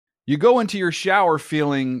You go into your shower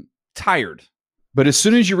feeling tired, but as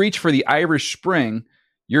soon as you reach for the Irish Spring,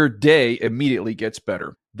 your day immediately gets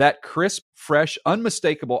better. That crisp, fresh,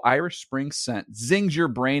 unmistakable Irish Spring scent zings your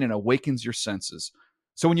brain and awakens your senses.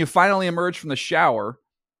 So when you finally emerge from the shower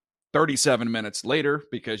 37 minutes later,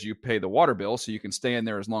 because you pay the water bill so you can stay in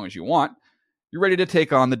there as long as you want, you're ready to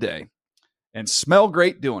take on the day and smell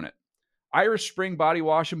great doing it. Irish Spring Body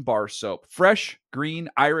Wash and Bar Soap. Fresh, green,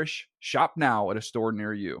 Irish. Shop now at a store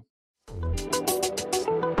near you.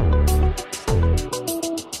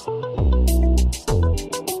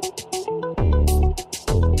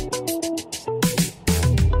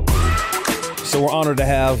 So we're honored to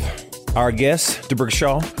have our guest, DeBrick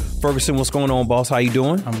Shaw. Ferguson, what's going on, boss? How you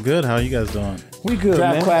doing? I'm good. How are you guys doing? We good,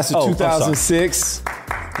 Draft man. class of 2006.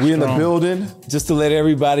 We in the building. Just to let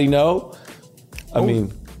everybody know. I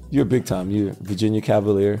mean, you're big time. You're a Virginia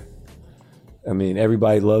Cavalier. I mean,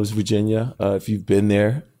 everybody loves Virginia. If you've been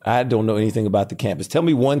there, I don't know anything about the campus. Tell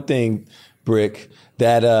me one thing, Brick,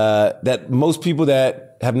 that most people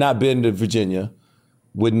that have not been to Virginia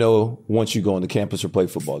would know once you go on the campus or play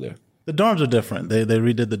football there. The dorms are different. They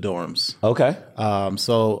redid the dorms. Okay. I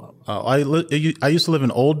used to live in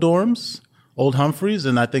old dorms, Old Humphreys,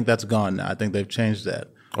 and I think that's gone now. I think they've changed that.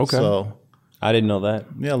 Okay. So I didn't know that.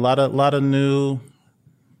 yeah, a lot of new.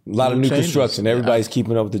 A lot of new changes. construction. Everybody's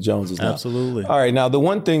keeping up with the Joneses now. Absolutely. All right. Now, the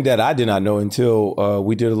one thing that I did not know until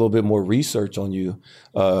we did a little bit more research on you,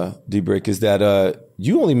 DeBrick, is that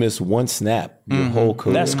you only missed one snap your whole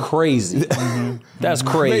career. That's crazy. That's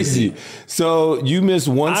crazy. So you missed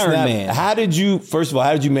one snap. Ironman. How did you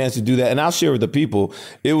manage to do that? And I'll share with the people.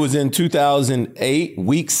 It was in 2008,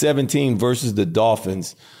 week 17 versus the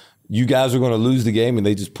Dolphins. You guys were going to lose the game, and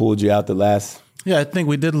they just pulled you out the last. Yeah, I think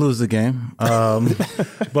we did lose the game,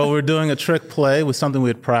 but we're doing a trick play with something we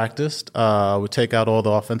had practiced. We take out all the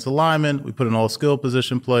offensive linemen, we put in all skill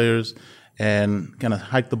position players, and kind of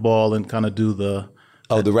hike the ball and kind of do the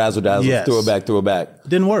razzle dazzle, Yes. throw it back.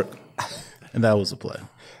 Didn't work, and that was the play.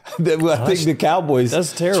 I think the Cowboys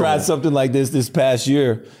that's terrible. tried something like this past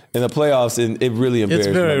year in the playoffs, and it really embarrassed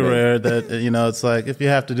It's very my man. rare that it's like if you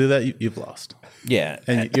have to do that, you've lost. Yeah.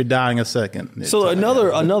 And you're dying a second. So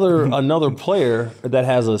another player that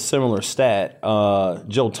has a similar stat,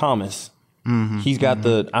 Joe Thomas. He's got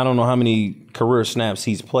I don't know how many career snaps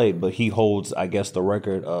he's played, but he holds, I guess, the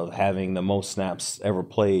record of having the most snaps ever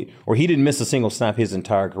played. Or he didn't miss a single snap his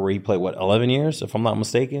entire career. He played 11 years, if I'm not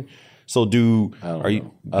mistaken. So I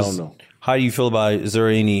don't know. How do you feel about it? Is there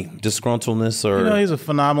any disgruntledness or? He's a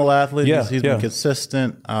phenomenal athlete. Yeah, He's been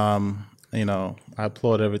consistent. I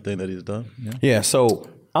applaud everything that he's done. Yeah, so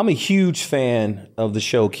I'm a huge fan of the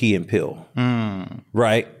show Key and Peele,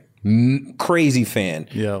 right? Crazy fan.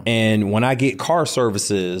 Yeah. And when I get car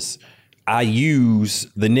services, I use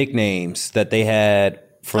the nicknames that they had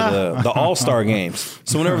for the All-Star games.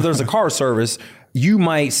 So whenever there's a car service, you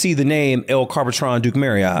might see the name El Carbotron Duke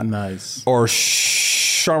Marriott. Nice. Or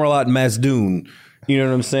Charlotte Mazdoon. You know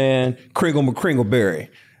what I'm saying? Kringle McCringleberry.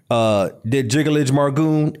 Did Jiggaledge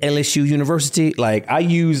Margoon, LSU University. Like, I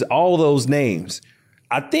use all those names.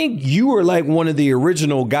 I think you were like one of the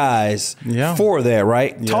original guys for that,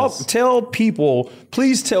 right? Yes. Tell people,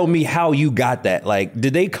 please tell me how you got that. Like,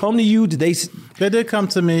 did they come to you? They did come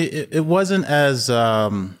to me. It wasn't as,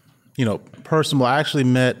 personal. I actually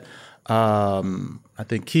met, I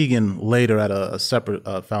think, Keegan later at a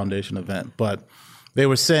separate foundation event. But they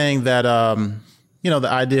were saying that, the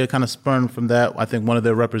idea kind of spurned from that. I think one of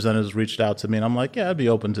their representatives reached out to me, and I'm like, yeah, I'd be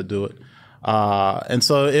open to do it. And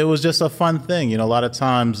so it was just a fun thing. A lot of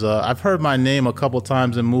times I've heard my name a couple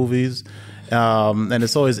times in movies, and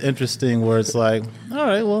it's always interesting where it's like, all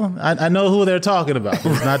right, well, I know who they're talking about.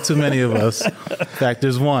 There's not too many of us. In fact,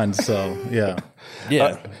 there's one. So, yeah.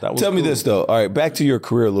 Yeah. Tell me this, though. All right, back to your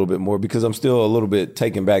career a little bit more, because I'm still a little bit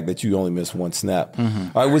taken back that you only missed one snap.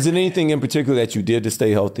 All right, was it anything in particular that you did to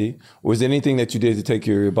stay healthy? Was there anything that you did to take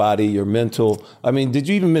care of your body, your mental? I mean, did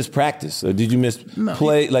you even miss practice? Or did you miss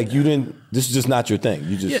play? Like, you didn't, this is just not your thing.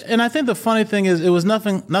 You just. Yeah, and I think the funny thing is it was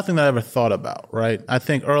nothing that I ever thought about, right? I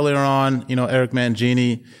think earlier on, Eric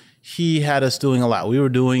Mangini, he had us doing a lot. We were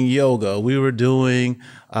doing yoga. We were doing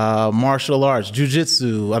martial arts,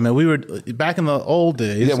 jiu-jitsu. I mean, we were back in the old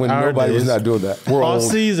days. Yeah, when nobody was not doing that.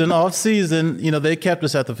 Off season, they kept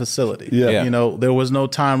us at the facility. Yeah. There was no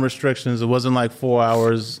time restrictions. It wasn't like 4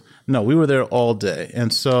 hours. No, we were there all day.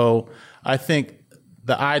 And so I think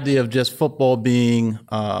the idea of just football being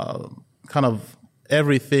kind of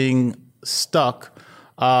everything stuck,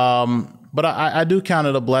 but I do count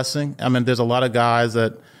it a blessing. I mean, there's a lot of guys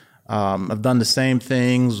that have done the same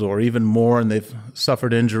things or even more, and they've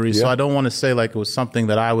suffered injuries. So I don't want to say like it was something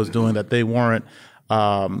that I was doing that they weren't.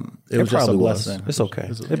 it was just a blessing. It's okay.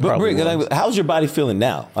 But Brick, how's your body feeling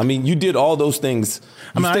now? I mean, you did all those things.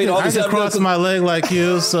 I can cross my leg like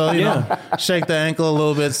you, so you know, shake the ankle a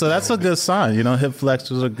little bit. So that's a good sign. You know, hip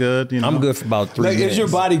flexors are good. You know, I'm good for about 3 minutes. Is your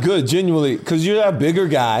body good, genuinely? Because you're a bigger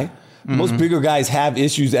guy. Most bigger guys have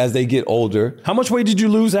issues as they get older. How much weight did you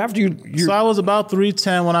lose after you? So I was about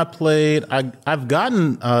 310 when I played. I've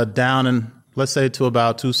gotten down and let's say to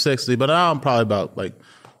about 260, but now I'm probably about like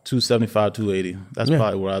 275, 280. That's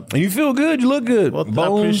probably where I. And you feel good. You look good. Well,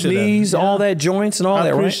 bones, knees, all that, joints, and all that. I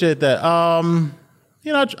appreciate that.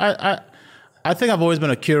 You know, I think I've always been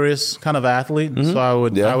a curious kind of athlete, so I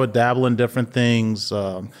would dabble in different things.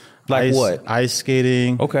 Like what? Ice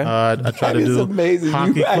skating. Okay. I try to do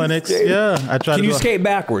hockey clinics. Yeah, I try. Can you skate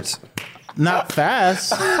backwards? Not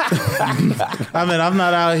fast. I mean, I'm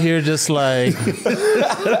not out here just like,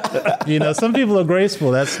 you know, some people are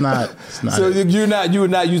graceful. That's not. So you would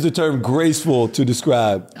not use the term graceful to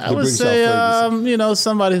describe. I would say, you know,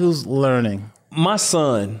 somebody who's learning. My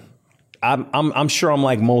son, I'm sure I'm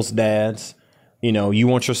like most dads. You know, you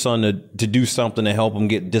want your son to do something to help him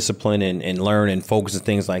get discipline and learn and focus and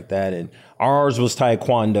things like that. And ours was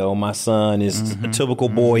Taekwondo. My son is a typical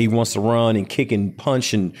boy. He wants to run and kick and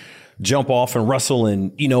punch and jump off and wrestle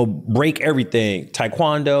and, you know, break everything.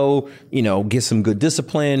 Taekwondo, you know, get some good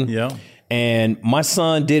discipline. Yeah. And my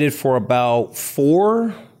son did it for about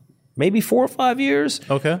 4 or 5 years.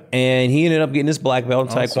 Okay. And he ended up getting his black belt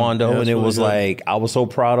in Taekwondo. Yeah, and it really was good. like, I was so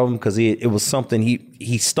proud of him because it was something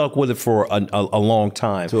he stuck with it for a long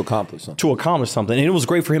time. To accomplish something. And it was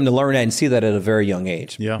great for him to learn that and see that at a very young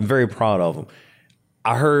age. Yeah. I'm very proud of him.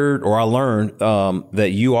 I learned that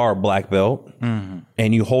you are a black belt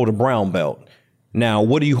and you hold a brown belt. Now,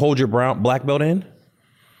 what do you hold your black belt in?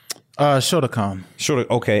 Shotokan.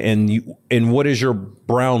 Okay. And what is your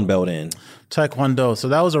brown belt in? Taekwondo. So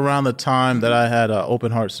that was around the time that I had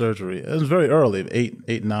open heart surgery. It was very early,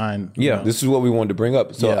 8, 9. Yeah. You know. This is what we wanted to bring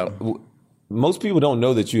up. So most people don't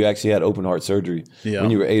know that you actually had open heart surgery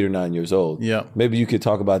when you were 8 or 9 years old. Yeah. Maybe you could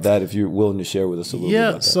talk about that if you're willing to share with us a little bit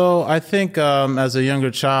about that. So I think as a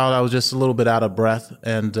younger child, I was just a little bit out of breath.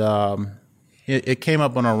 And it came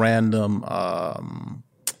up on a random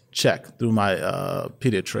check through my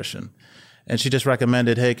pediatrician. And she just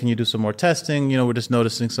recommended, hey, can you do some more testing? You know, we're just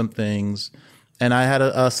noticing some things. And I had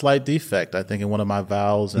a slight defect, I think, in one of my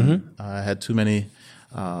valves. And I had too many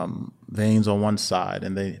veins on one side,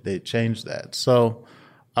 and they changed that. So,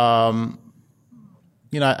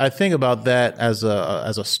 you know, I think about that as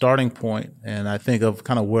a starting point, and I think of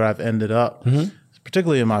kind of where I've ended up,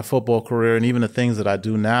 particularly in my football career and even the things that I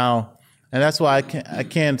do now. And that's why I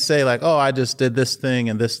can't say like, oh, I just did this thing,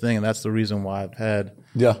 and that's the reason why I've had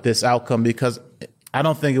this outcome, because I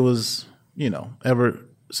don't think it was, you know, ever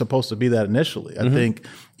supposed to be that initially. I think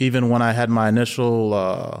even when I had my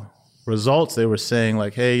initial results, they were saying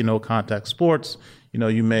like, hey, you know, contact sports, you know,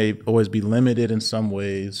 you may always be limited in some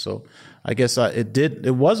ways. So I guess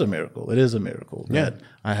it was a miracle. It is a miracle that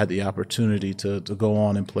I had the opportunity to go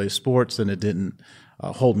on and play sports, and it didn't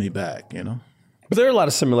hold me back, you know. But there are a lot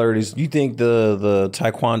of similarities. You think the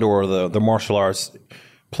Taekwondo or the martial arts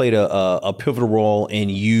played a pivotal role in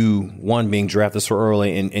you, one, being drafted so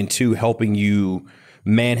early, and two, helping you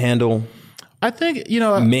manhandle I think, you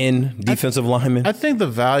know, men, defensive linemen? I think the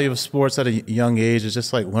value of sports at a young age is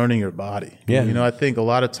just like learning your body. Yeah. You know, I think a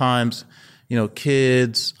lot of times, you know,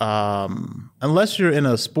 kids, unless you're in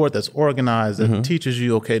a sport that's organized, that teaches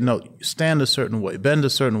you, okay, no, stand a certain way, bend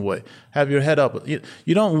a certain way, have your head up. You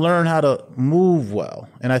don't learn how to move well.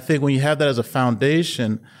 And I think when you have that as a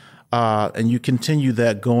foundation, and you continue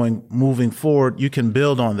that moving forward, you can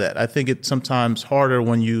build on that. I think it's sometimes harder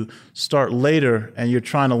when you start later and you're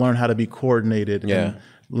trying to learn how to be coordinated. And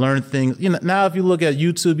learn things. You know, now if you look at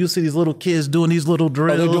YouTube, you'll see these little kids doing these little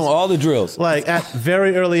drills. They're doing all the drills. Like at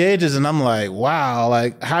very early ages. And I'm like, wow,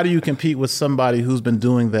 like how do you compete with somebody who's been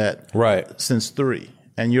doing that since 3?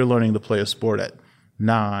 And you're learning to play a sport at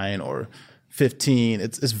 9 or 15.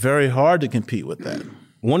 It's very hard to compete with that.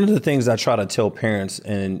 One of the things I try to tell parents,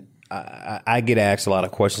 and I get asked a lot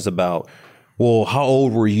of questions about, well, how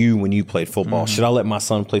old were you when you played football? Should I let my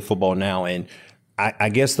son play football now? And I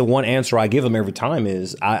guess the one answer I give them every time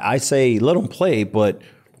is I say, let them play, but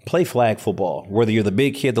play flag football. Whether you're the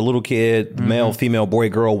big kid, the little kid, the male, female, boy,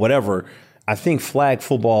 girl, whatever. I think flag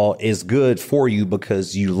football is good for you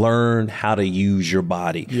because you learn how to use your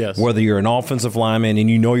body. Yes. Whether you're an offensive lineman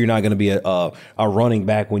and you know you're not going to be a running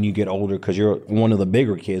back when you get older because you're one of the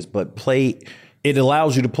bigger kids, but play it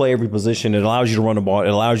allows you to play every position. It allows you to run the ball. It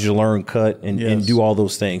allows you to learn cut and do all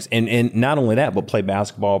those things. And not only that, but play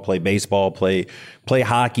basketball, play baseball, play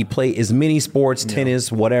hockey, play as many sports,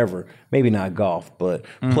 tennis, whatever. Maybe not golf, but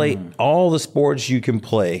play all the sports you can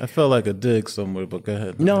play. I felt like a dig somewhere, but go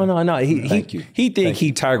ahead. No. He think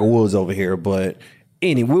he Tiger Woods over here, but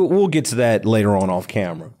anyway, we'll get to that later on off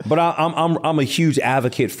camera. But I'm a huge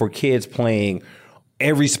advocate for kids playing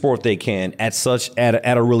every sport they can at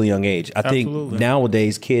a really young age. I think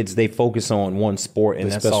nowadays kids, they focus on one sport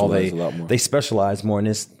and that's all they specialize more, and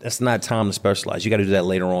that's not time to specialize. You got to do that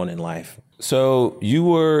later on in life. So you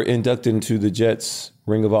were inducted into the Jets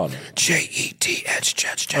Ring of Honor. Jets.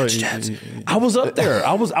 I was up there.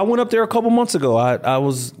 I went up there a couple months ago. I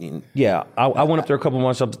went up there a couple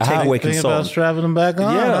months up to takeaway consultant. About strapping them back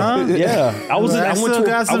on. Yeah. I went there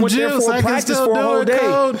for a practice for a whole day.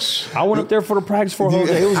 Coach. I went up there for the practice for a whole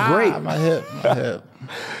day. It was great. My hip.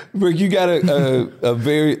 Rick, you got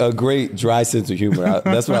a great dry sense of humor.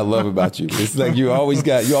 That's what I love about you. It's like you always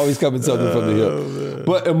coming something from the hip.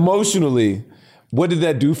 But emotionally, what did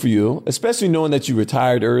that do for you? Especially knowing that you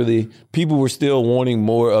retired early. People were still wanting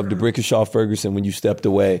more of the Brickishaw Ferguson when you stepped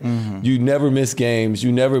away. Mm-hmm. You never missed games.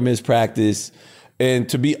 You never missed practice. And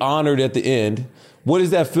to be honored at the end, what does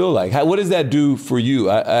that feel like? What does that do for you?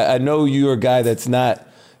 I know you're a guy that's not.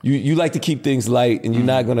 You like to keep things light, and you're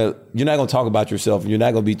not gonna talk about yourself, and you're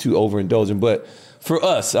not gonna be too overindulgent. But for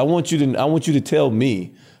us, I want you to tell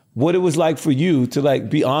me what it was like for you to like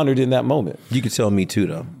be honored in that moment. You can tell me too,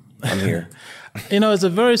 though. I'm here. It's a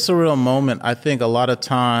very surreal moment. I think a lot of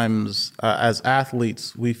times as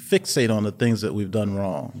athletes, we fixate on the things that we've done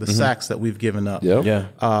wrong, the sacks that we've given up. Yep. Yeah.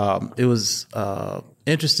 It was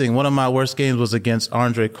interesting. One of my worst games was against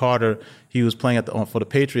Andre Carter. He was playing for the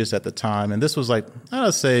Patriots at the time, and this was like,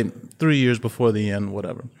 I'd say 3 years before the end,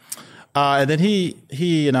 whatever. And then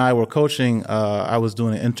he and I were coaching. I was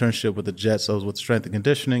doing an internship with the Jets. I was with strength and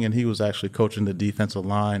conditioning, and he was actually coaching the defensive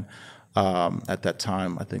line at that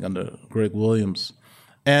time, I think under Greg Williams.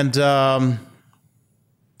 And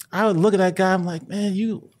I would look at that guy. I'm like, man,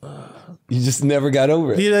 you just never got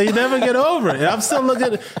over it. You never get over it. And I'm still looking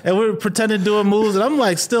at it, and we're pretending doing moves, and I'm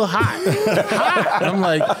like still hot. And I'm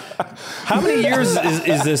like, how many years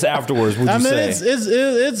is this afterwards? Would you say?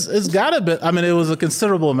 It's got a bit. I mean, it was a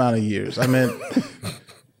considerable amount of years. I mean,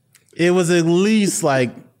 it was at least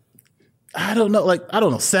like, I don't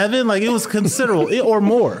know, 7. Like, it was considerable or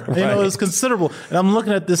more. Right. It was considerable. And I'm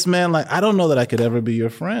looking at this man like, I don't know that I could ever be your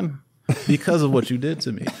friend because of what you did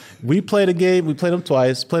to me. We played a game. We played them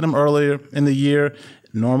twice. Played them earlier in the year.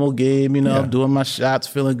 Normal game, doing my shots,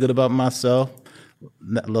 feeling good about myself.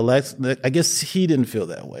 I guess he didn't feel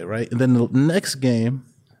that way, right? And then the next game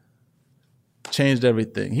changed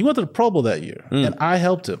everything. He went to the Pro Bowl that year, and I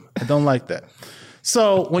helped him. I don't like that.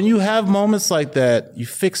 So when you have moments like that, you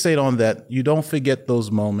fixate on that. You don't forget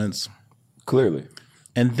those moments. Clearly.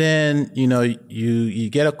 And then, you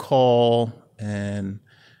get a call, and,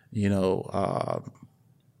 Mr.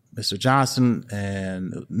 Johnson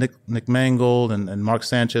and Nick Mangold and Mark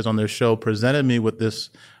Sanchez on their show presented me with this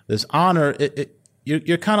honor.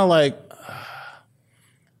 You're kind of like,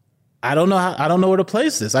 I don't know where to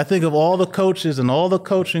place this. I think of all the coaches and all the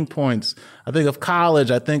coaching points. I think of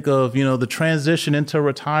college. I think of, the transition into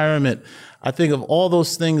retirement. I think of all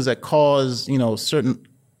those things that cause, certain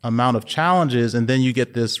amount of challenges. And then you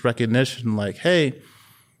get this recognition like, hey,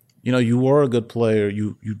 you were a good player.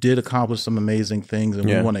 You did accomplish some amazing things, and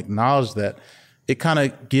we want to acknowledge that. It kind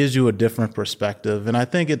of gives you a different perspective. And I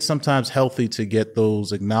think it's sometimes healthy to get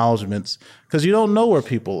those acknowledgments because you don't know where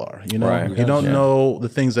people are. Right. You don't know the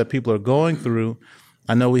things that people are going through.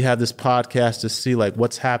 I know we have this podcast to see like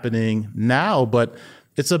what's happening now, but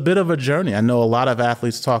it's a bit of a journey. I know a lot of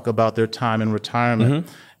athletes talk about their time in retirement.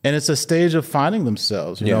 And it's a stage of finding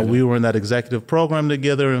themselves. We were in that executive program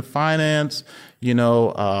together in finance, a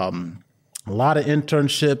lot of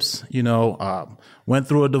internships, went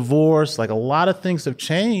through a divorce. Like, a lot of things have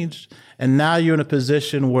changed. And now you're in a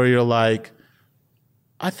position where you're like,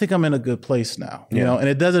 I think I'm in a good place now, and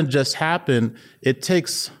it doesn't just happen. It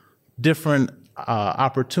takes different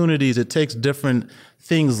opportunities. It takes different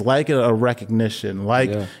things like a recognition,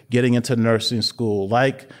 like getting into nursing school,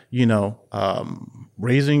 like,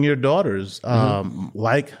 raising your daughters,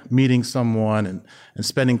 like meeting someone and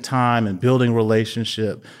spending time and building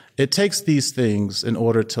relationship. It takes these things in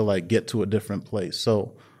order to like get to a different place.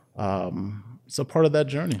 So it's a part of that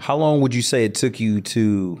journey. How long would you say it took you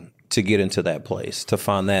to get into that place, to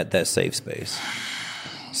find that safe space?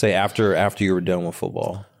 Say after you were done with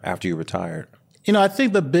football, after you retired. I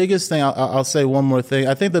think the biggest thing, I'll say one more thing.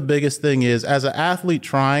 I think the biggest thing is, as an athlete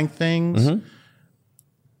trying things,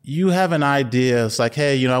 you have an idea. It's like,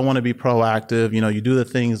 hey, I want to be proactive. You do the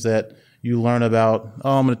things that you learn about.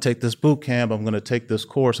 Oh, I'm going to take this boot camp. I'm going to take this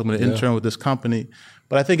course. I'm going to intern with this company.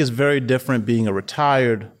 But I think it's very different being a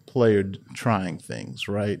retired player trying things,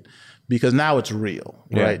 right? Because now it's real,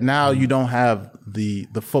 right? Now you don't have the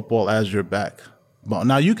football as your backbone.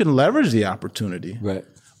 Now you can leverage the opportunity, right?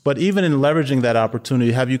 But even in leveraging that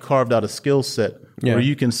opportunity, have you carved out a skill set where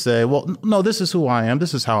you can say, well, no, this is who I am.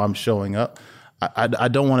 This is how I'm showing up. I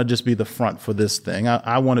don't want to just be the front for this thing.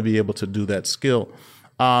 I want to be able to do that skill.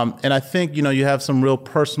 And I think, you have some real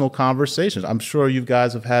personal conversations. I'm sure you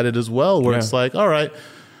guys have had it as well, where it's like, all right,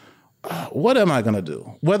 what am I going to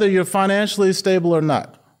do? Whether you're financially stable or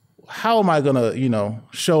not, how am I going to,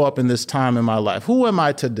 show up in this time in my life? Who am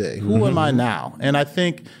I today? Who am I now? And I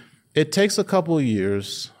think it takes a couple of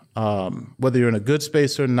years, whether you're in a good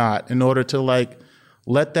space or not, in order to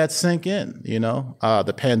let that sink in.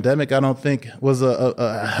 The pandemic, I don't think was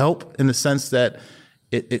a help in the sense that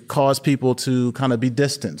it caused people to kind of be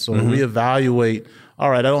distant or reevaluate. All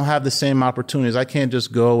right, I don't have the same opportunities. I can't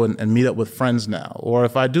just go and meet up with friends now. Or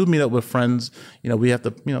if I do meet up with friends, we have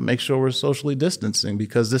to make sure we're socially distancing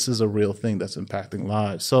because this is a real thing that's impacting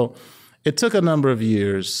lives. So it took a number of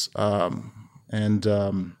years, and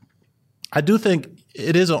I do think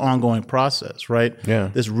it is an ongoing process, right? Yeah.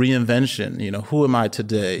 This reinvention, who am I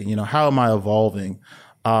today? How am I evolving?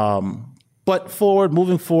 But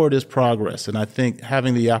moving forward is progress. And I think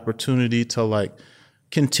having the opportunity to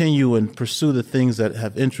continue and pursue the things that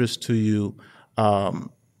have interest to you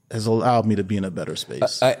has allowed me to be in a better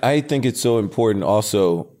space. I think it's so important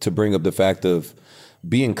also to bring up the fact of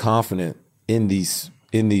being confident in these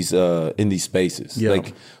spaces. Yeah.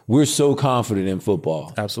 We're so confident in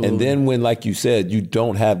football. Absolutely. And then when, like you said, you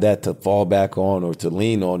don't have that to fall back on or to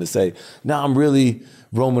lean on to say, no, I'm really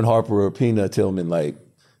Roman Harper or Peanut Tillman,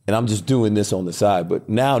 and I'm just doing this on the side. But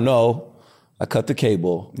now, no, I cut the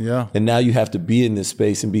cable. Yeah. And now you have to be in this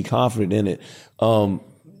space and be confident in it.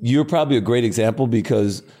 You're probably a great example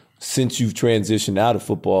because since you've transitioned out of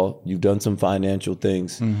football, you've done some financial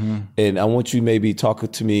things. Mm-hmm. And I want you maybe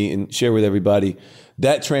talk to me and share with everybody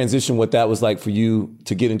that transition, what that was like for you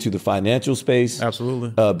to get into the financial space.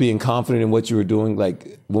 Absolutely. Being confident in what you were doing.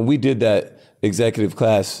 When we did that executive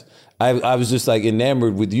class, I was just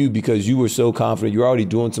enamored with you because you were so confident. You're already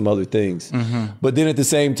doing some other things. Mm-hmm. But then at the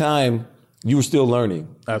same time, you were still learning.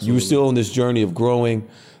 Absolutely. You were still on this journey of growing.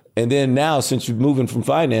 And then now, since you're moving from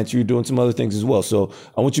finance, you're doing some other things as well. So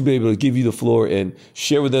I want you to be able to give you the floor and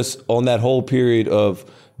share with us on that whole period of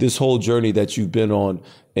this whole journey that you've been on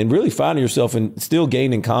and really finding yourself and still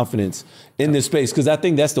gaining confidence in this space. Because I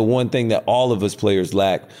think that's the one thing that all of us players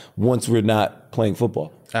lack once we're not playing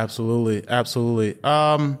football. Absolutely. Absolutely.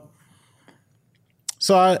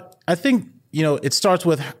 So I think, it starts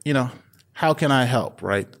with, how can I help,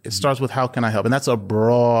 right? It starts with how can I help? And that's a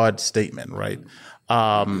broad statement, right?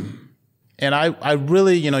 And I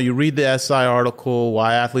really, you read the SI article,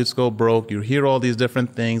 Why Athletes Go Broke, you hear all these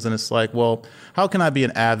different things, and it's like, well, how can I be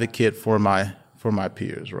an advocate for my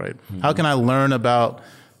peers, right? Mm-hmm. How can I learn about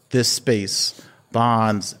this space,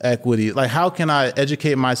 bonds, equity? How can I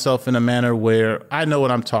educate myself in a manner where I know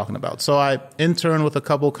what I'm talking about? So I interned with a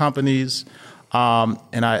couple companies,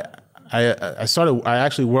 and I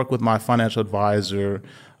actually worked with my financial advisor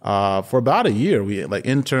for about a year. We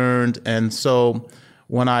interned, and so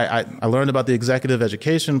when I learned about the executive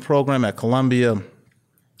education program at Columbia,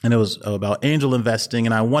 and it was about angel investing,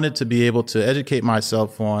 and I wanted to be able to educate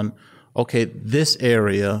myself on, okay, this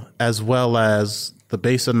area, as well as the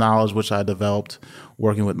base of knowledge which I developed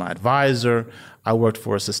working with my advisor. I worked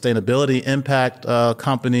for a sustainability impact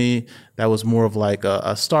company that was more of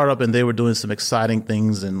a startup, and they were doing some exciting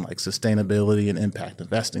things in sustainability and impact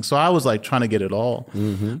investing. So I was trying to get it all.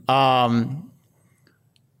 Mm-hmm.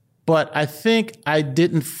 But I think I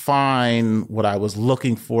didn't find what I was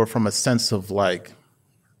looking for from a sense of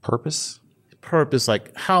purpose.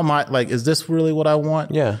 How am I, is this really what I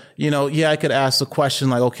want? Yeah. I could ask the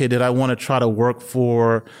question okay, did I want to try to work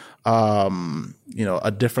for,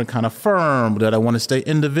 a different kind of firm? Did I want to stay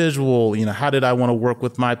individual? How did I want to work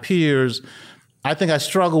with my peers? I think I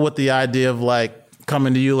struggle with the idea of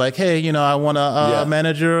coming to you hey, I want to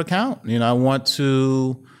manage your account.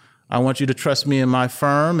 I want you to trust me in my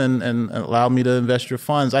firm and allow me to invest your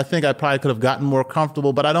funds. I think I probably could have gotten more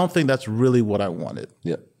comfortable, but I don't think that's really what I wanted.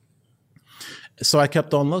 Yeah. So I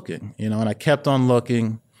kept on looking, and I kept on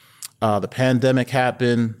looking. The pandemic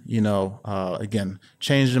happened, again,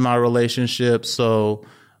 changing my relationship. So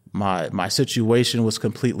my situation was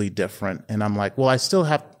completely different. And I'm well, I still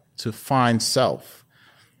have to find self.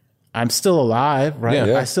 I'm still alive, right?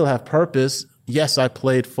 Yeah. I still have purpose, yes, I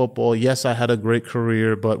played football. Yes, I had a great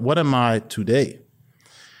career, but what am I today?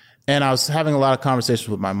 And I was having a lot of conversations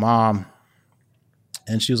with my mom,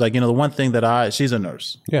 and she was like, the one thing she's a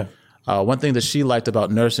nurse. Yeah. One thing that she liked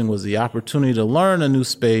about nursing was the opportunity to learn a new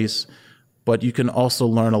space, but you can also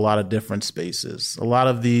learn a lot of different spaces. A lot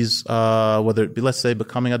of these, whether it be, let's say,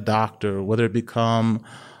 becoming a doctor, whether it become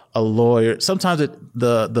a lawyer, sometimes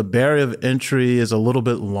the barrier of entry is a little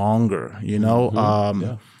bit longer,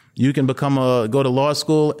 You can go to law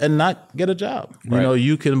school and not get a job. Right.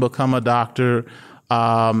 You can become a doctor,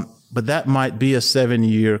 but that might be a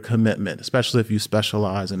 7-year commitment, especially if you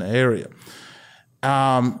specialize in an area.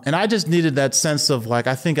 And I just needed that sense of like,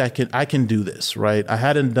 I think I can do this, right? I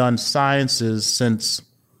hadn't done sciences since,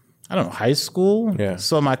 I don't know, high school. Yeah.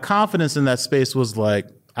 So my confidence in that space was like,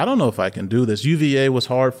 I don't know if I can do this. UVA was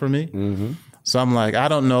hard for me. Mm-hmm. So I'm like, I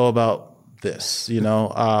don't know about this,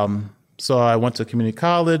 So I went to community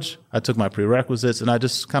college. I took my prerequisites and I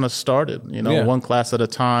just kind of started, one class at a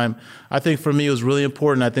time. I think for me, it was really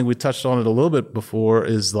important. I think we touched on it a little bit before,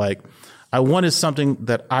 is like, I wanted something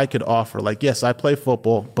that I could offer. Like, yes, I play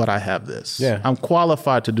football, but I have this. Yeah. I'm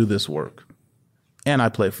qualified to do this work, and I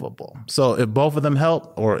play football. So if both of them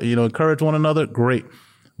help or, encourage one another, great.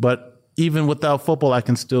 But even without football, I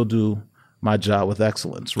can still do my job with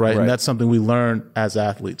excellence, right? And that's something we learn as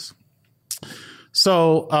athletes.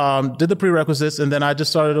 So did the prerequisites, and then I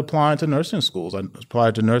just started applying to nursing schools. I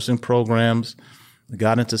applied to nursing programs,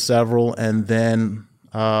 got into several, and then,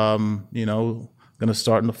 going to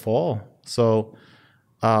start in the fall. So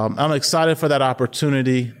I'm excited for that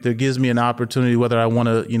opportunity. That gives me an opportunity, whether I want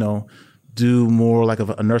to, do more like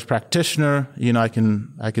a nurse practitioner. I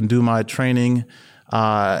can do my training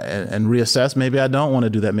and reassess. Maybe I don't want to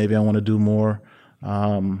do that. Maybe I want to do more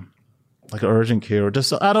like urgent care, or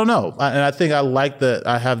just, I don't know. And I think I like that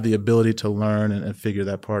I have the ability to learn and figure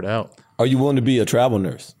that part out. Are you willing to be a travel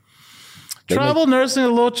nurse? Travel nursing, a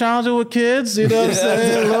little challenging with kids, you know what I'm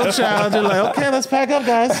saying? A little challenging, like, okay, let's pack up,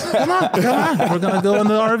 guys. Come on. We're going to go in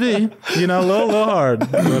the RV. A little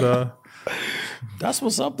hard. But that's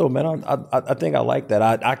what's up, though, man. I think I like that.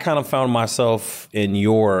 I kind of found myself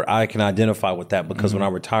I can identify with that, because when I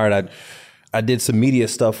retired, I did some media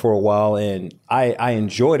stuff for a while, and I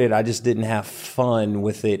enjoyed it. I just didn't have fun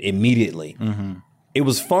with it immediately. Mm-hmm. It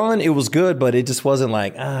was fun. It was good, but it just wasn't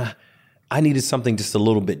like, I needed something just a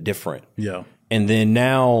little bit different. Yeah. And then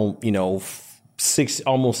now,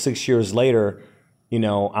 almost 6 years later,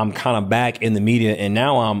 I'm kind of back in the media, and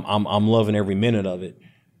now I'm loving every minute of it.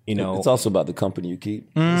 It's also about the company you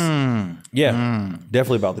keep.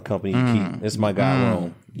 Definitely about the company you keep. It's my guy,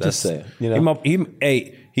 Rome. That's it.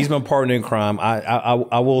 He's my partner in crime.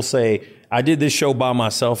 I will say, I did this show by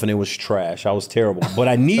myself and it was trash. I was terrible, but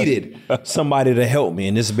I needed somebody to help me,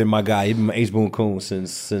 and this has been my guy. He's been Ace Boone Coon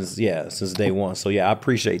since day one. So I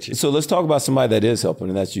appreciate you. So let's talk about somebody that is helping,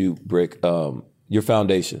 and that's you, Brick. Your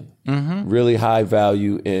foundation, really high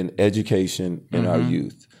value in education in our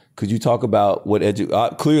youth. Could you talk about what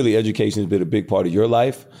clearly education has been a big part of your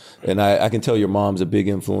life, and I can tell your mom's a big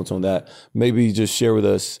influence on that. Maybe just share with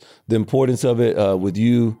us the importance of it with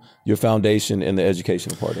you, your foundation, and the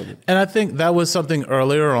educational part of it. And I think that was something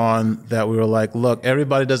earlier on that we were like, look,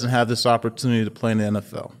 everybody doesn't have this opportunity to play in the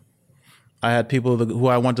NFL. I had people who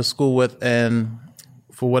I went to school with, and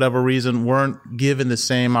for whatever reason weren't given the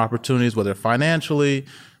same opportunities, whether financially,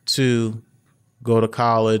 to go to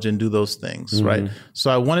college and do those things, right? So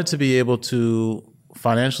I wanted to be able to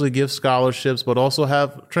financially give scholarships, but also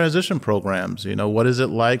have transition programs. What is it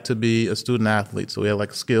like to be a student athlete? So we have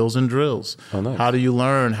like skills and drills. Oh, nice. How do you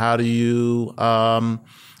learn? How do you,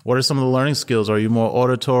 what are some of the learning skills? Are you more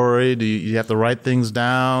auditory? Do you have to write things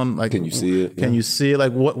down? Like, can you see it? Can you see it?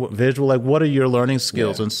 Like what visual, like what are your learning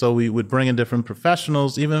skills? Yeah. And so we would bring in different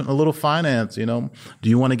professionals, even a little finance, do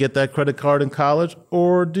you want to get that credit card in college,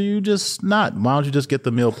 or do you just not? Why don't you just get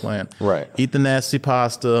the meal plan? Right. Eat the nasty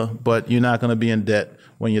pasta, but you're not going to be in debt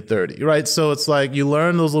when you're 30, right? So it's like you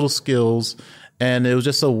learn those little skills, and it was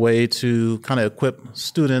just a way to kind of equip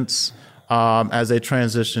students as they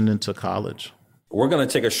transition into college. We're going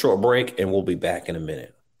to take a short break, and we'll be back in a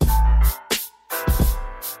minute.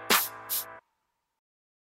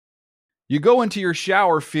 You go into your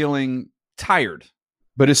shower feeling tired,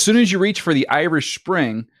 but as soon as you reach for the Irish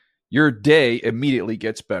Spring, your day immediately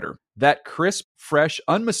gets better. That crisp, fresh,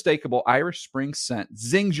 unmistakable Irish Spring scent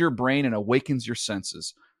zings your brain and awakens your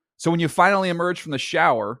senses. So when you finally emerge from the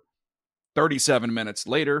shower, 37 minutes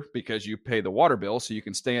later, because you pay the water bill so you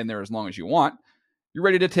can stay in there as long as you want, you're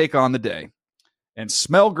ready to take on the day. And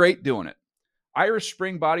smell great doing it. Irish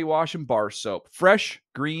Spring Body Wash and Bar Soap. Fresh,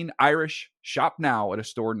 green, Irish. Shop now at a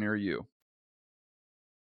store near you.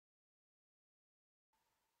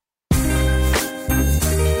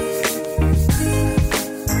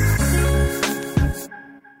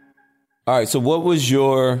 All right. So what was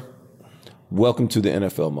your welcome to the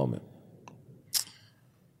NFL moment?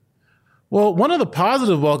 Well, one of the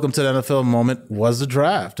positive welcome to the NFL moment was the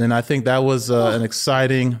draft. And I think that was an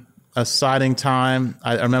exciting time.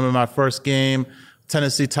 I remember my first game,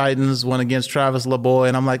 Tennessee Titans went against Travis LeBoy,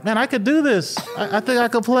 and I'm like, man, I could do this. I think I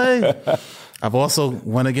could play. I've also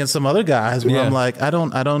went against some other guys where I'm like, I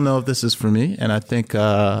don't know if this is for me, and I think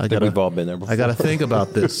we've all been there before. I got to think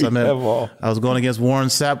about this. I mean, I was going against Warren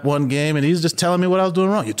Sapp one game, and he's just telling me what I was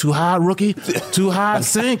doing wrong. You're too high, rookie. Too high,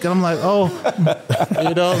 sink. And I'm like, oh,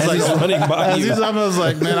 it's like running by you. I was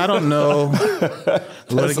like, man, I don't know. I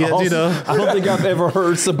don't think I've ever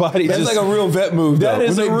heard somebody. That's like a real vet move. Though. That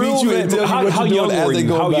is a real vet. How young were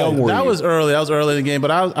you? How young were you? That was early. I was early in the game,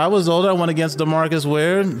 but I was older. I went against DeMarcus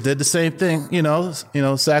Ware, did the same thing.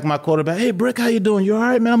 Sack my quarterback. Hey, Brick, how you doing? You all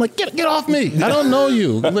right, man? I'm like, get off me. I don't know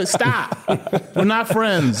you. Like, stop. We're not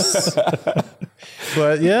friends.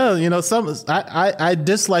 But yeah, I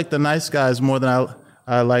dislike the nice guys more than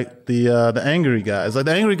I like the angry guys. Like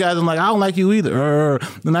the angry guys, I'm like, I don't like you either.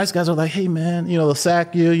 The nice guys are like, hey man, they'll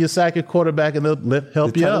sack you sack your quarterback, and they'll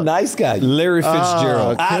help you out. Nice guy, Larry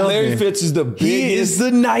Fitzgerald. Larry Fitz is the biggest. He is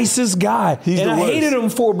the nicest guy. I hated him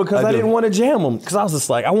for it because I didn't want to jam him, because I was just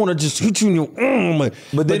like, I want to just hit you in your.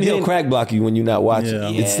 But then he'll crack block you when you're not watching. Yeah.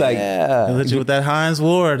 It's like he'll hit you with that Heinz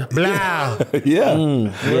Ward. Blah.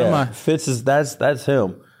 Yeah. Fitz is that's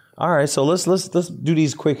him. All right, so let's do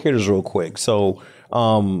these quick hitters real quick. So.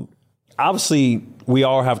 Obviously, we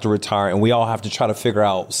all have to retire, and we all have to try to figure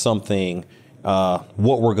out something.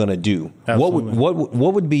 What we're gonna do. Absolutely.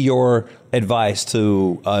 What would be your advice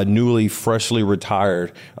to a newly, freshly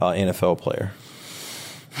retired NFL player?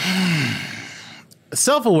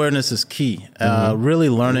 Self-awareness is key. Really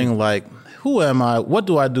learning, like, who am I? What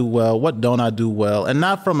do I do well? What don't I do well? And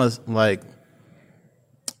not from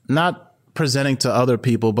not presenting to other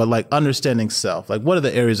people, but like understanding self. Like, what are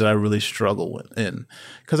the areas that I really struggle with in?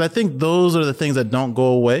 Because I think those are the things that don't go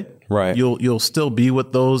away. Right. You'll still be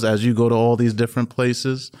with those as you go to all these different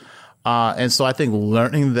places. And so I think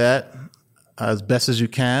learning that as best as you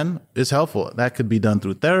can is helpful. That could be done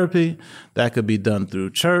through therapy. That could be done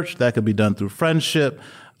through church. That could be done through friendship.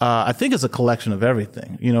 I think it's a collection of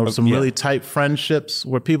everything. Some really tight friendships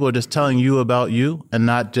where people are just telling you about you and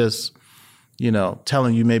not just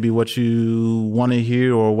telling you maybe what you want to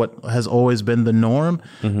hear or what has always been the norm.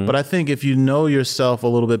 But I think if you know yourself a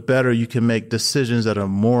little bit better, you can make decisions that are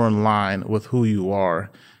more in line with who you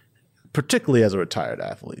are, particularly as a retired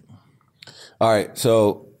athlete. All right,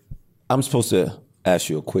 so I'm supposed to ask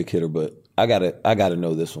you a quick hitter, but I gotta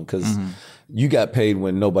know this one because you got paid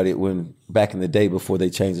when back in the day before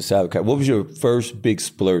they changed the salary cap. What was your first big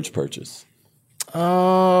splurge purchase?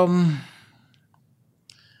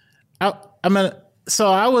 So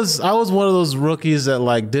I was one of those rookies that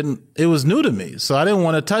it was new to me. So I didn't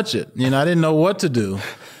want to touch it. I didn't know what to do.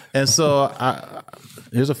 And so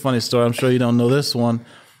here's a funny story. I'm sure you don't know this one.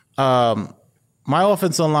 My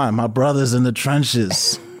offensive line, my brothers in the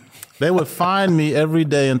trenches, they would find me every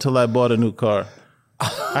day until I bought a new car.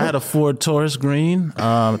 I had a Ford Taurus Green.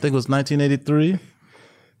 I think it was 1983.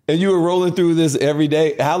 And you were rolling through this every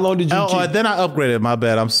day. How long did you keep? Then I upgraded. My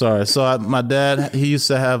bad. I'm sorry. So my dad, he used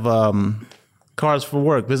to have cars for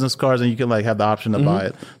work, business cars, and you can have the option to buy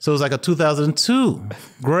it. So it was like a 2002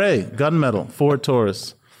 gray gunmetal Ford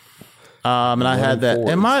Taurus. And I had that.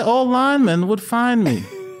 And my old linemen would find me.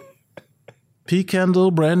 P. Kendall,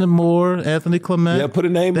 Brandon Moore, Anthony Clement. Yeah, put a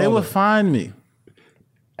name on it. They would find me.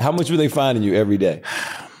 How much were they finding you every day?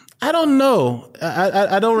 I don't know.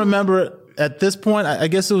 I don't remember. At this point, I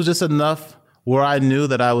guess it was just enough where I knew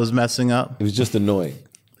that I was messing up. It was just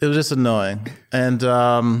annoying. And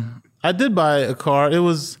I did buy a car. It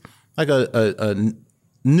was like a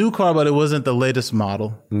new car, but it wasn't the latest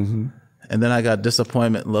model. And then I got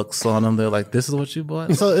disappointment looks on them. They're like, this is what you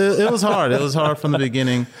bought? So it was hard. It was hard from the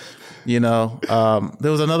beginning. There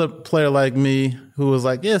was another player like me who was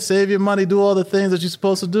like, yeah, save your money, do all the things that you're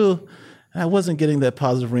supposed to do. I wasn't getting that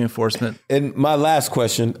positive reinforcement. And my last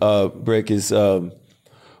question, Brick, is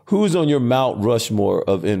who's on your Mount Rushmore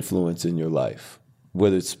of influence in your life?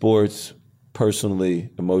 Whether it's sports,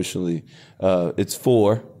 personally, emotionally. It's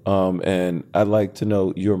 4, and I'd like to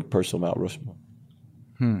know your personal Mount Rushmore.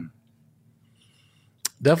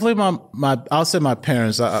 Definitely I'll say my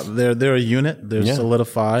parents. They're a unit. They're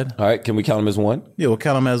solidified. All right. Can we count them as one? Yeah, we'll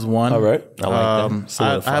count them as one. All right. I like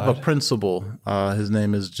that. I have a principal. His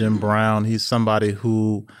name is Jim Brown. He's somebody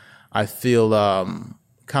who I feel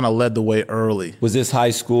kind of led the way early. Was this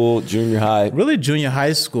high school, junior high? Really junior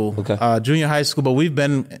high school. Okay. Junior high school, but we've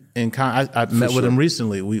been in I met with him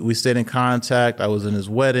recently. We stayed in contact. I was in his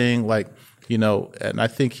wedding. and I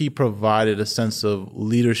think he provided a sense of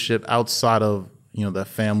leadership outside of, the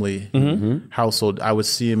family household. I would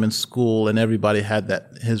see him in school and everybody had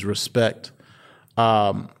his respect.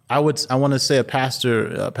 I want to say a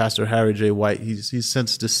pastor, Pastor Harry J. White, he's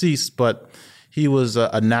since deceased, but he was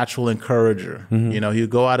a natural encourager. He would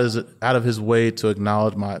go out of his way to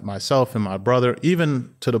acknowledge myself and my brother,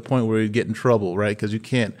 even to the point where he'd get in trouble, right? Because you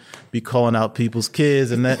can't be calling out people's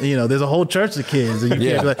kids, and that, there's a whole church of kids, and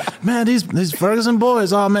you can't be like, man, these Ferguson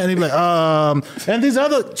boys, oh man, and he'd be like, and these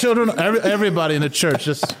other children, everybody in the church,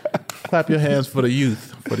 just clap your hands for the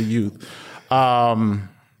youth,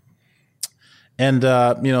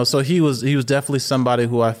 so he was definitely somebody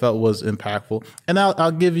who I felt was impactful, and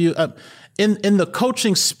I'll give you. In the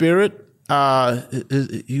coaching spirit,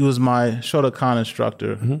 he was my Shotokan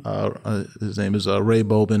instructor. His name is Ray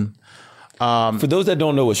Bobin. For those that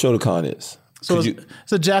don't know what Shotokan is. So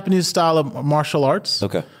it's a Japanese style of martial arts.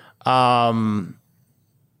 Okay. Back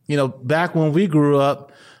when we grew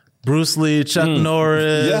up, Bruce Lee, Chuck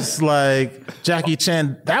Norris, like Jackie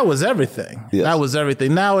Chan, that was everything. Yes. That was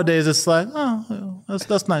everything. Nowadays, it's like,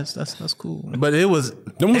 that's nice. That's cool. But it was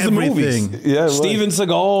everything. The movies. Yeah, Steven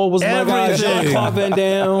Seagal was my guy. Jean-Claude Van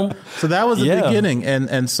Damme. So that was the beginning.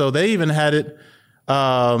 And so they even had it,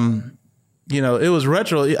 it was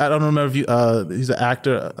retro. I don't remember if he's an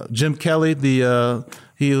actor. Jim Kelly,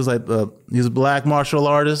 he was like, he's a black martial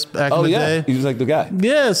artist back in the day. He was like the guy.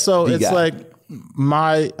 Yeah, so it's guy. Like,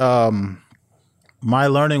 my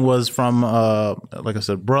learning was from, like I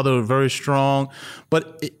said, brother, very strong,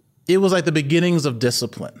 but it was like the beginnings of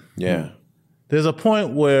discipline. Yeah. There's a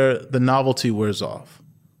point where the novelty wears off.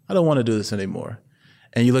 I don't want to do this anymore.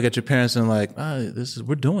 And you look at your parents and like,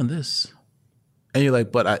 we're doing this. And you're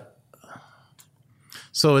like,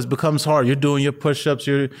 so it becomes hard. You're doing your push-ups.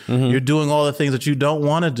 You're doing all the things that you don't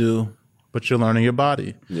want to do, but you're learning your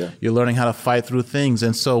body. Yeah. You're learning how to fight through things.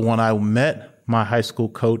 And so when I met my high school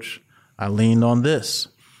coach, I leaned on this.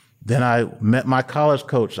 Then I met my college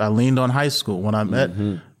coach. I leaned on high school. When I met,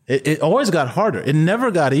 it always got harder. It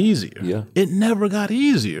never got easier. Yeah. It never got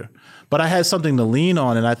easier. But I had something to lean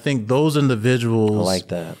on, and I think those individuals, I like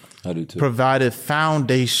that. I do too. Provided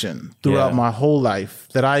foundation throughout my whole life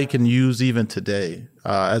that I can use even today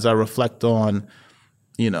as I reflect on,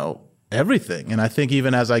 everything. And I think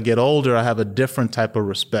even as I get older, I have a different type of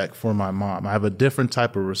respect for my mom. I have a different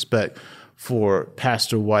type of respect for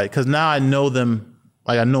Pastor White, because now I know them,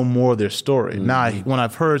 like I know more of their story. Now, when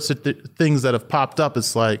I've heard things that have popped up,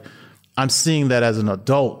 it's like I'm seeing that as an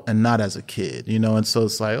adult and not as a kid, and so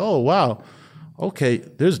it's like, oh, wow, okay,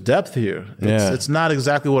 there's depth here. It's not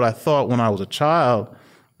exactly what I thought when I was a child,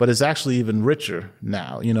 but it's actually even richer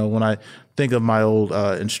now. When I think of my old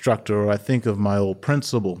instructor or I think of my old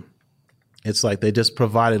principal, it's like they just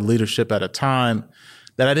provided leadership at a time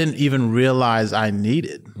that I didn't even realize I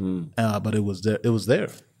needed, but it was there. It was there,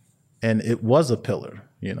 and it was a pillar.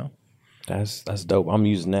 That's dope. I'm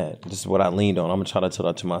using that. This is what I leaned on. I'm gonna try to tell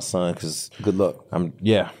that to my son because good luck.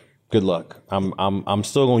 Good luck. I'm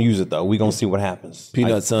still gonna use it though. We gonna see what happens.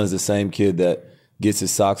 Peanut's son's the same kid that gets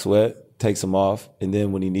his socks wet, takes them off, and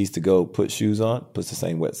then when he needs to go put shoes on, puts the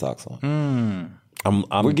same wet socks on.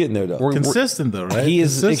 We're getting there though. Consistent though, right? He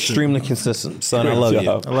is extremely consistent. Son, I love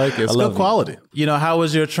you. I like it. It's good quality. How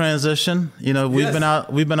was your transition? We've been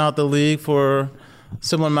out the league for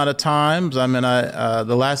similar amount of times. I mean,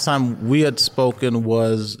 the last time we had spoken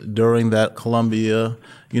was during that Columbia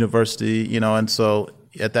University, and so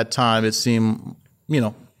at that time it seemed,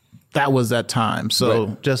 that was that time.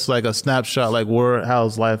 So just like a snapshot, like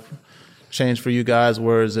how's life changed for you guys?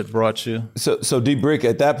 Where has it brought you? So D-Brick,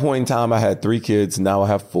 at that point in time, I had 3 kids. Now I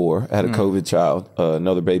have 4. I had a COVID child,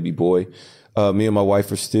 another baby boy. Me and my wife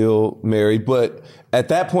are still married. But at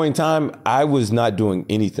that point in time, I was not doing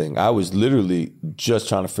anything. I was literally just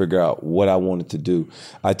trying to figure out what I wanted to do.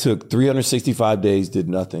 I took 365 days, did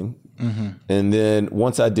nothing. And then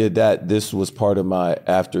once I did that, this was part of my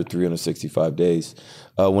after 365 days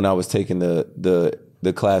when I was taking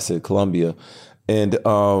the class at Columbia. And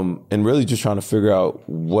really just trying to figure out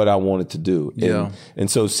what I wanted to do. And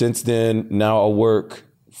so since then, now I work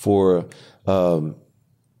for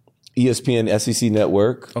ESPN SEC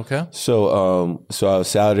Network. Okay. So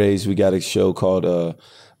Saturdays we got a show called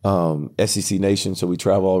SEC Nation. So we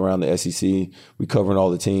travel all around the SEC. We covering all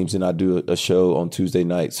the teams, and I do a show on Tuesday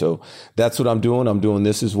night. So that's what I'm doing. I'm doing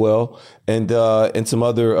this as well, and some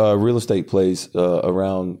other real estate plays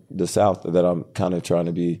around the South that I'm kind of trying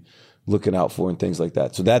to be looking out for and things like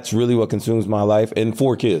that. So that's really what consumes my life, and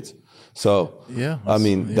 4 kids. So I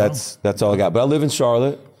mean, that's all I got. But I live in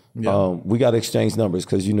Charlotte. We got to exchange numbers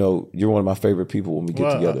because you're one of my favorite people when we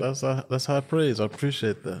get together. That's high praise. I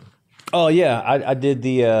appreciate that. Oh yeah, I did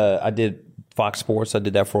I did Fox Sports. I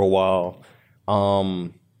did that for a while.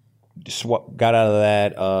 Got out of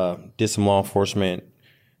that. Did some law enforcement.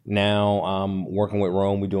 Now I'm working with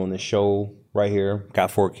Rome. We're doing this show right here.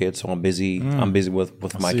 Got 4 kids, so I'm busy. I'm busy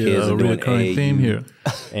with my kids and doing recurring theme here.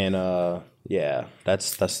 And yeah,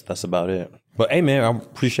 that's about it. But hey, man, I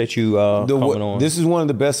appreciate you coming on. This is one of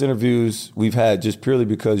the best interviews we've had, just purely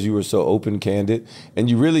because you were so open, candid, and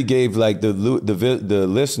you really gave like the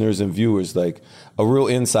listeners and viewers like a real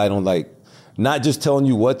insight on like not just telling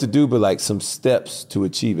you what to do, but like some steps to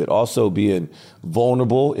achieve it. Also being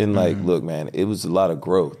vulnerable and like, look, man, it was a lot of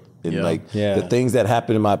growth. And the things that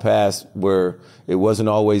happened in my past where it wasn't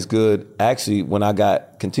always good. Actually, when I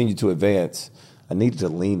continued to advance, I needed to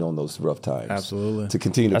lean on those rough times. Absolutely. To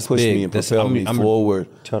continue to push me and propel me forward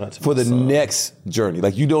for the next journey.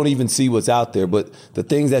 Like you don't even see what's out there, but the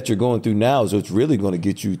things that you're going through now is what's really going to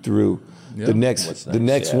get you through the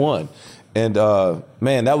next one. And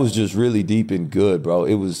man, that was just really deep and good, bro.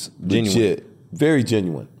 It was legit, very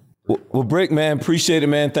genuine. Well, Brick, man, appreciate it,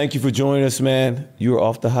 man. Thank you for joining us, man. You were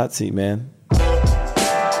off the hot seat, man.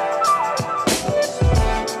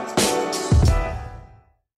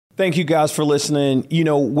 Thank you guys for listening. You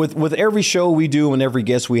know, with every show we do and every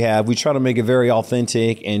guest we have, we try to make it very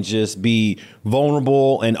authentic and just be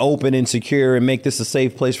vulnerable and open and secure and make this a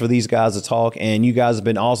safe place for these guys to talk. And you guys have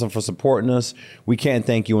been awesome for supporting us. We can't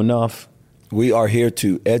thank you enough. We are here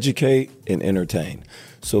to educate and entertain.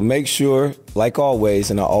 So make sure, like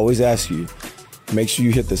always, and I always ask you, make sure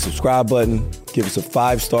you hit the subscribe button, give us a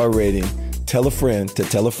 5-star rating, tell a friend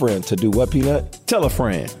to do what, Peanut? Tell a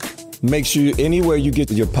friend. Make sure anywhere you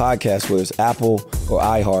get your podcast, whether it's Apple or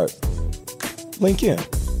iHeart, link in.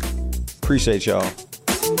 Appreciate y'all.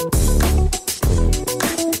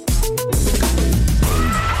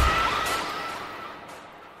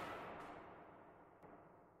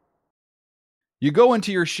 You go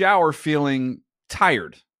into your shower feeling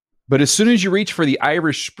tired, but as soon as you reach for the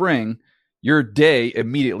Irish Spring, your day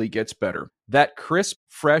immediately gets better. That crisp,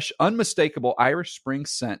 fresh, unmistakable Irish Spring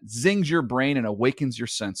scent zings your brain and awakens your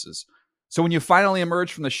senses. So when you finally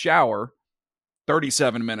emerge from the shower,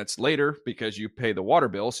 37 minutes later, because you pay the water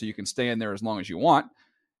bill so you can stay in there as long as you want,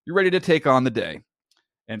 you're ready to take on the day.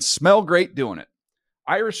 And smell great doing it.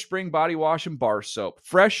 Irish Spring Body Wash and Bar Soap.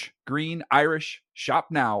 Fresh, green, Irish. Shop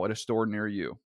now at a store near you.